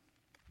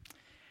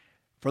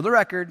 for the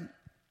record,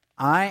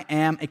 I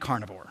am a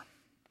carnivore.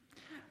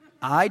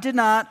 I did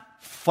not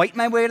fight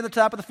my way to the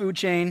top of the food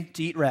chain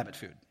to eat rabbit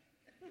food,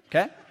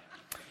 okay?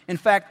 In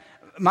fact,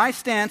 my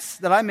stance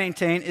that I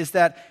maintain is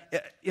that,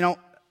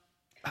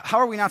 how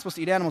are we not supposed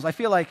to eat animals? I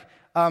feel like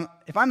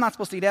if I'm not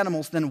supposed to eat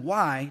animals, then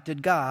why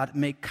did God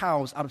make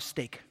cows out of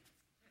steak?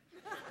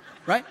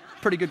 Right?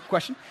 Pretty good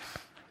question.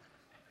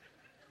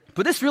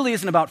 But this really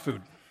isn't about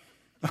food,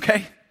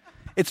 okay?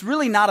 It's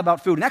really not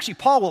about food. And actually,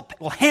 Paul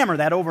will hammer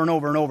that over and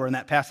over and over in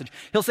that passage.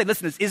 He'll say,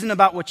 listen, this isn't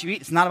about what you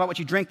eat. It's not about what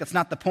you drink. That's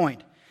not the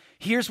point.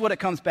 Here's what it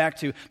comes back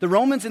to. The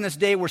Romans in this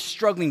day were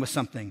struggling with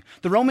something.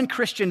 The Roman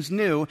Christians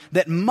knew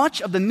that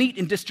much of the meat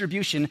in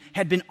distribution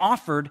had been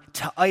offered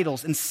to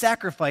idols and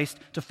sacrificed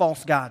to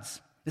false gods.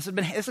 This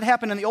had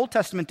happened in the Old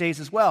Testament days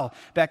as well,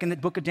 back in the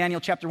book of Daniel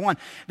chapter 1,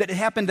 that it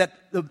happened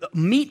that the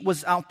meat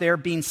was out there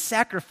being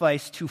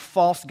sacrificed to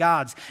false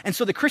gods. And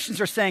so the Christians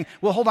are saying,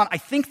 well, hold on, I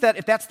think that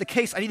if that's the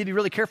case, I need to be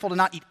really careful to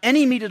not eat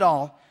any meat at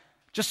all,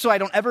 just so I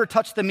don't ever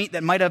touch the meat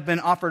that might have been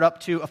offered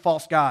up to a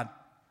false god,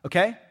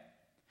 okay?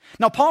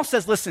 Now, Paul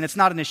says, listen, it's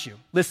not an issue.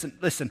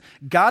 Listen,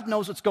 God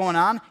knows what's going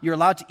on. You're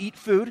allowed to eat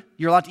food.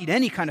 You're allowed to eat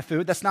any kind of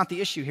food. That's not the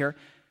issue here.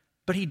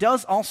 But he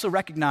does also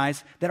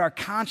recognize that our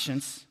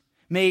conscience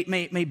may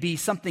be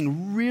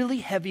something really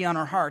heavy on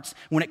our hearts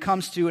when it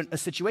comes to a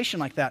situation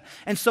like that.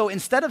 And so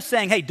instead of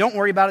saying, hey, don't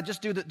worry about it,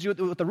 just do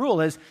what the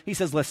rule is, he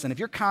says, listen, if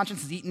your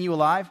conscience is eating you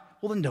alive,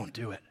 well, then don't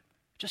do it.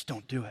 Just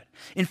don't do it.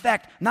 In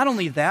fact, not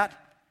only that,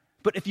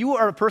 but if you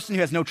are a person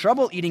who has no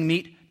trouble eating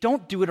meat,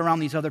 don't do it around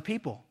these other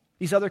people,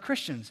 these other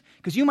Christians,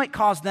 because you might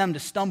cause them to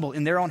stumble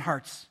in their own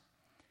hearts.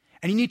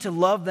 And you need to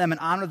love them and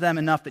honor them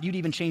enough that you'd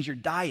even change your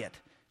diet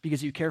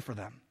because you care for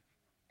them.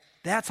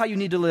 That's how you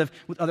need to live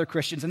with other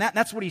Christians, and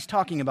that's what he's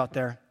talking about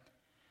there.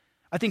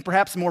 I think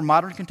perhaps a more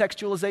modern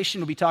contextualization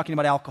will be talking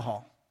about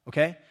alcohol,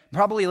 okay?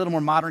 Probably a little more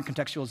modern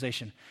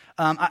contextualization.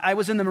 I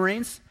was in the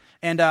Marines,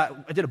 and I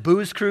did a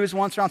booze cruise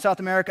once around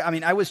South America. I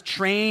mean, I was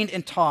trained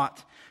and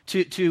taught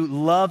to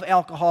love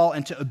alcohol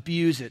and to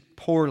abuse it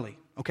poorly,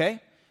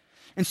 okay?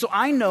 And so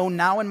I know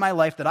now in my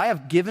life that I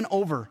have given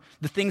over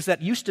the things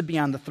that used to be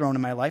on the throne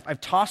in my life. I've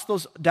tossed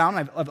those down.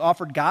 I've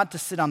offered God to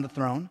sit on the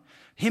throne,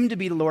 Him to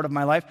be the Lord of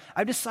my life.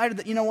 I've decided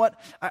that, you know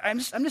what, I'm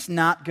just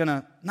not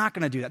gonna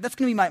do that. That's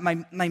gonna be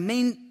my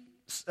main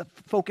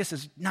focus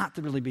is not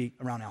to really be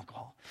around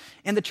alcohol.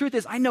 And the truth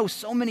is, I know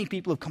so many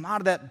people who've come out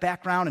of that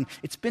background, and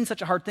it's been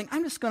such a hard thing.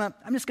 I'm just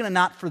gonna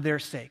not for their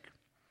sake.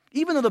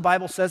 Even though the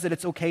Bible says that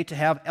it's okay to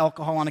have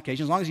alcohol on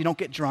occasion, as long as you don't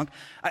get drunk,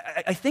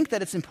 I think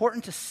that it's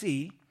important to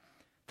see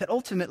that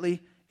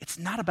ultimately it's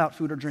not about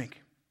food or drink.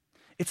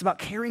 It's about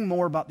caring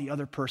more about the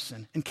other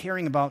person and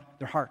caring about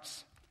their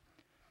hearts.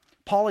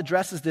 Paul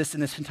addresses this in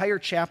this entire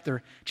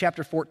chapter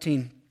 14.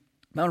 I'm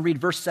going to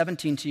read verse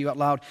 17 to you out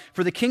loud.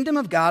 For the kingdom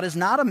of God is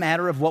not a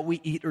matter of what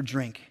we eat or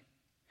drink,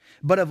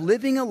 but of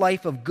living a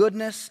life of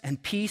goodness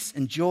and peace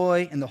and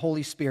joy in the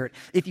Holy Spirit.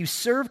 If you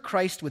serve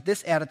Christ with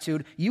this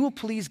attitude, you will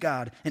please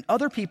God, and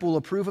other people will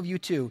approve of you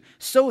too.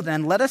 So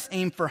then, let us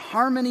aim for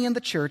harmony in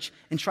the church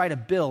and try to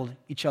build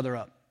each other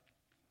up.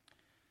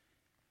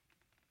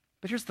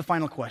 But here's the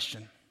final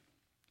question.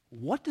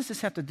 What does this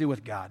have to do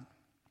with God?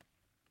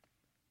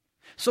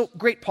 So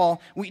great,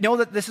 Paul. We know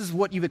that this is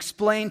what you've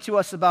explained to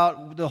us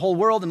about the whole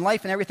world and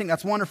life and everything.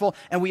 That's wonderful.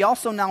 And we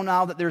also now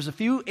know that there's a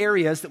few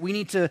areas that we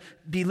need to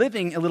be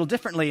living a little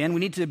differently in. We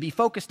need to be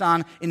focused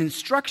on in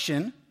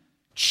instruction,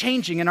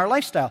 changing in our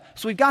lifestyle.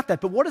 So we've got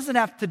that. But what does it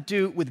have to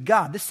do with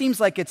God? This seems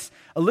like it's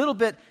a little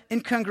bit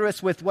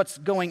incongruous with what's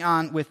going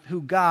on with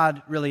who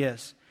God really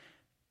is.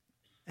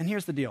 And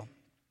here's the deal.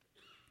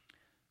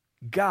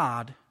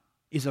 God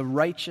is a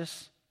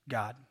righteous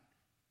God.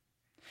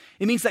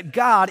 It means that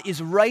God is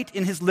right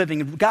in his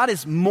living. God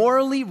is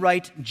morally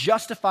right,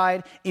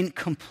 justified in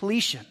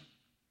completion.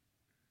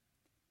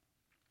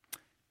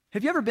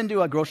 Have you ever been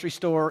to a grocery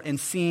store and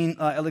seen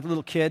like a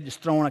little kid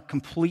just throwing a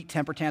complete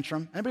temper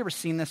tantrum? Anybody ever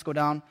seen this go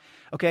down?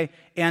 Okay,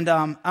 and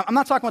I'm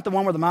not talking about the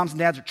one where the moms and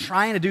dads are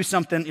trying to do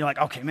something. You're like,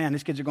 okay, man,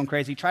 these kids are going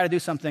crazy. Try to do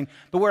something.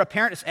 But where a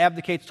parent just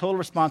abdicates total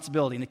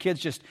responsibility, and the kid's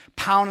just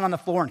pounding on the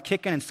floor and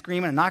kicking and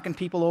screaming and knocking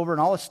people over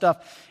and all this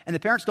stuff, and the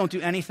parents don't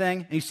do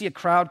anything, and you see a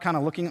crowd kind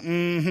of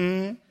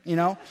looking,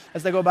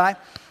 as they go by.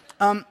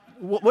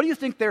 What do you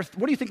think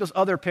those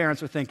other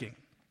parents are thinking?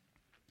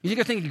 You think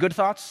they're thinking good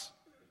thoughts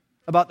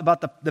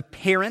about the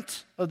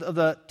parent of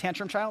the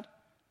tantrum child?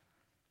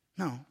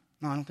 No,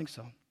 I don't think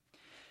so.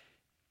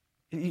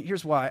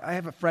 Here's why. I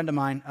have a friend of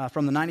mine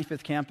from the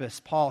 95th campus,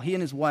 Paul. He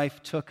and his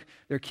wife took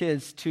their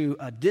kids to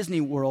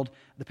Disney World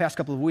the past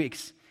couple of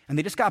weeks, and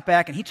they just got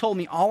back, and he told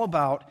me all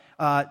about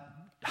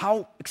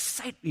how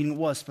exciting it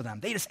was for them.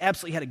 They just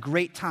absolutely had a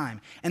great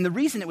time. And the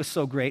reason it was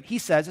so great, he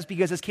says, is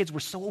because his kids were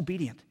so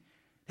obedient.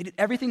 They did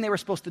everything they were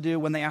supposed to do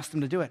when they asked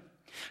them to do it.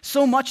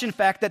 So much, in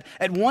fact, that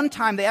at one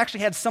time they actually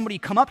had somebody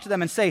come up to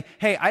them and say,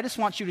 hey, I just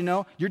want you to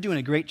know you're doing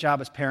a great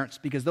job as parents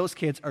because those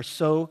kids are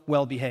so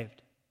well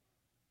behaved.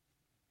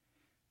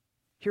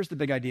 Here's the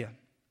big idea.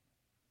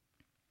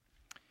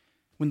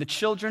 When the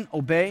children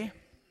obey,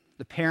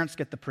 the parents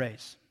get the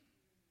praise.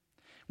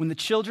 When the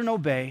children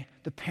obey,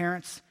 the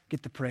parents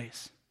get the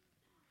praise.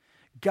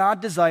 God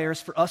desires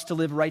for us to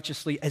live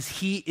righteously as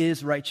he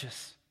is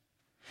righteous.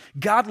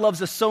 God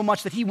loves us so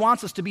much that he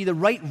wants us to be the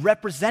right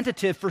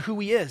representative for who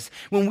he is.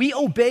 When we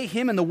obey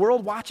him and the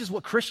world watches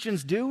what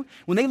Christians do,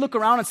 when they look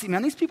around and see,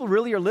 man, these people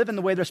really are living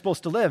the way they're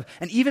supposed to live.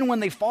 And even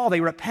when they fall,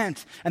 they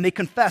repent and they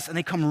confess and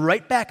they come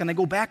right back and they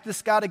go back to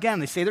this God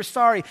again. They say they're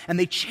sorry and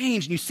they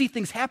change and you see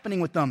things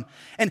happening with them.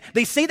 And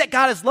they say that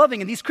God is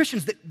loving and these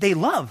Christians, they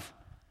love.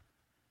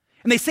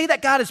 And they say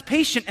that God is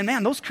patient and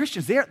man, those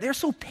Christians, they're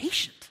so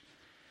patient.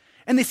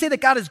 And they say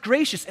that God is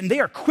gracious and they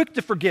are quick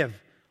to forgive.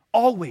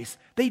 Always.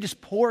 They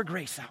just pour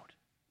grace out.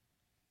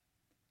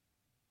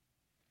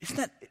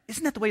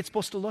 Isn't that the way it's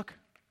supposed to look?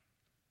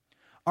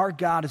 Our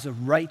God is a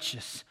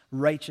righteous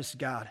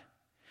God.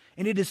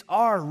 And it is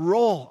our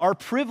role, our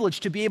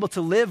privilege to be able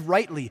to live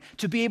rightly,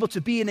 to be able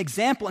to be an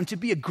example and to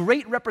be a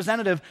great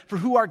representative for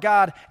who our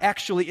God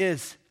actually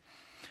is.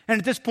 And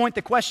at this point,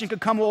 the question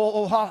could come,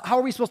 well, how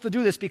are we supposed to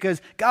do this?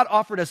 Because God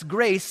offered us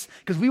grace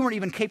because we weren't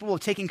even capable of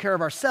taking care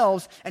of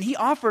ourselves, and he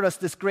offered us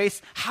this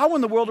grace. How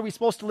in the world are we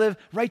supposed to live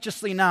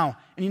righteously now?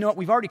 And you know what?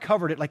 We've already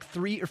covered it like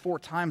 3 or 4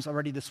 times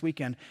already this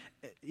weekend.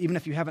 Even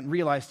if you haven't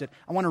realized it,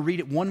 I want to read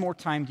it one more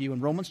time to you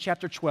in Romans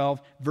chapter 12,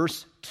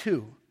 verse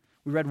 2.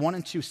 We read 1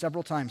 and 2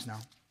 several times now.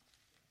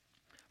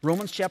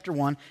 Romans chapter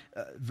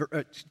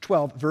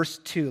 12, verse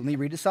 2. Let me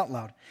read this out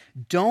loud.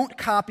 Don't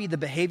copy the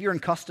behavior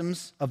and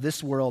customs of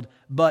this world,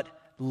 but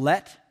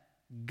let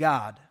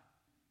God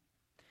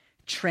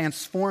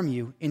transform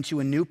you into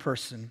a new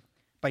person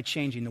by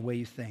changing the way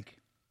you think.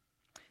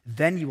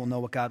 Then you will know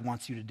what God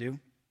wants you to do.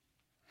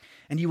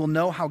 And you will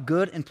know how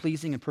good and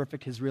pleasing and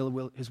perfect his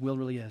will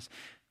really is.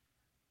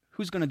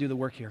 Who's going to do the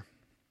work here?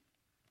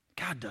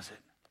 God does it.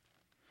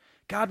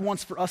 God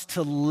wants for us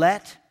to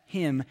let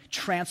him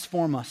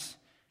transform us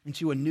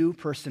into a new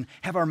person,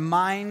 have our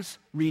minds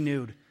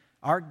renewed.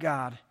 Our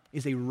God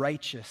is a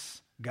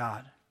righteous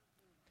God.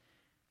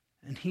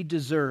 And he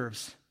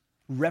deserves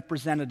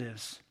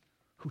representatives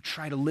who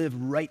try to live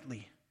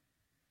rightly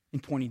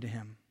in pointing to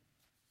him.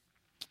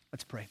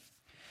 Let's pray.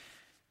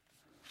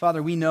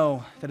 Father, we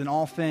know that in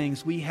all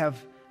things we have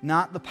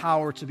not the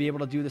power to be able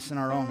to do this in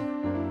our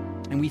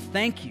own. And we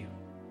thank you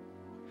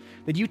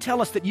that you tell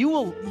us that you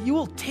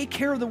will take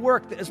care of the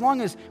work, that as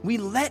long as we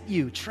let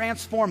you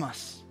transform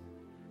us,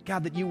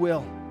 God, that you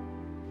will.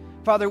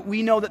 Father,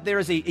 we know that there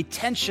is a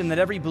tension that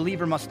every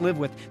believer must live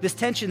with. This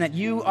tension that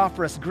you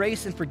offer us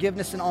grace and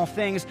forgiveness in all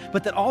things,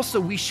 but that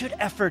also we should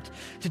effort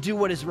to do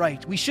what is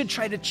right. We should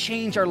try to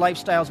change our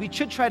lifestyles. We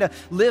should try to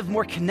live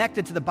more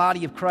connected to the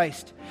body of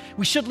Christ.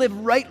 We should live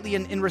rightly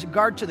in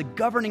regard to the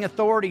governing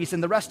authorities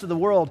and the rest of the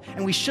world.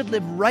 And we should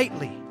live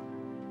rightly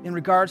in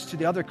regards to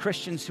the other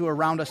Christians who are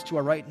around us to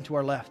our right and to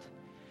our left.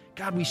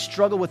 God, we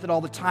struggle with it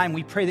all the time.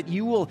 We pray that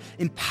you will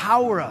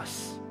empower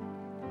us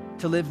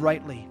to live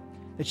rightly,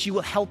 that you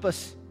will help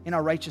us in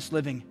our righteous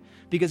living.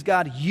 Because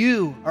God,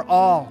 you are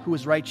all who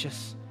is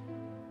righteous.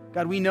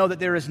 God, we know that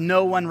there is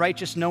no one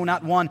righteous, no,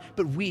 not one,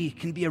 but we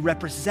can be a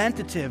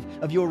representative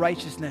of your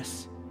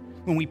righteousness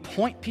when we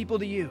point people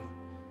to you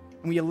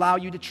and we allow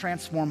you to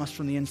transform us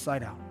from the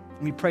inside out.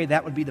 And we pray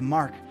that would be the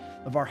mark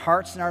of our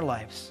hearts and our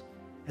lives.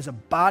 as a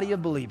body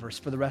of believers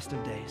for the rest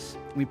of days.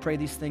 We pray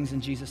these things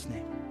in Jesus'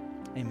 name.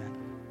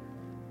 Amen.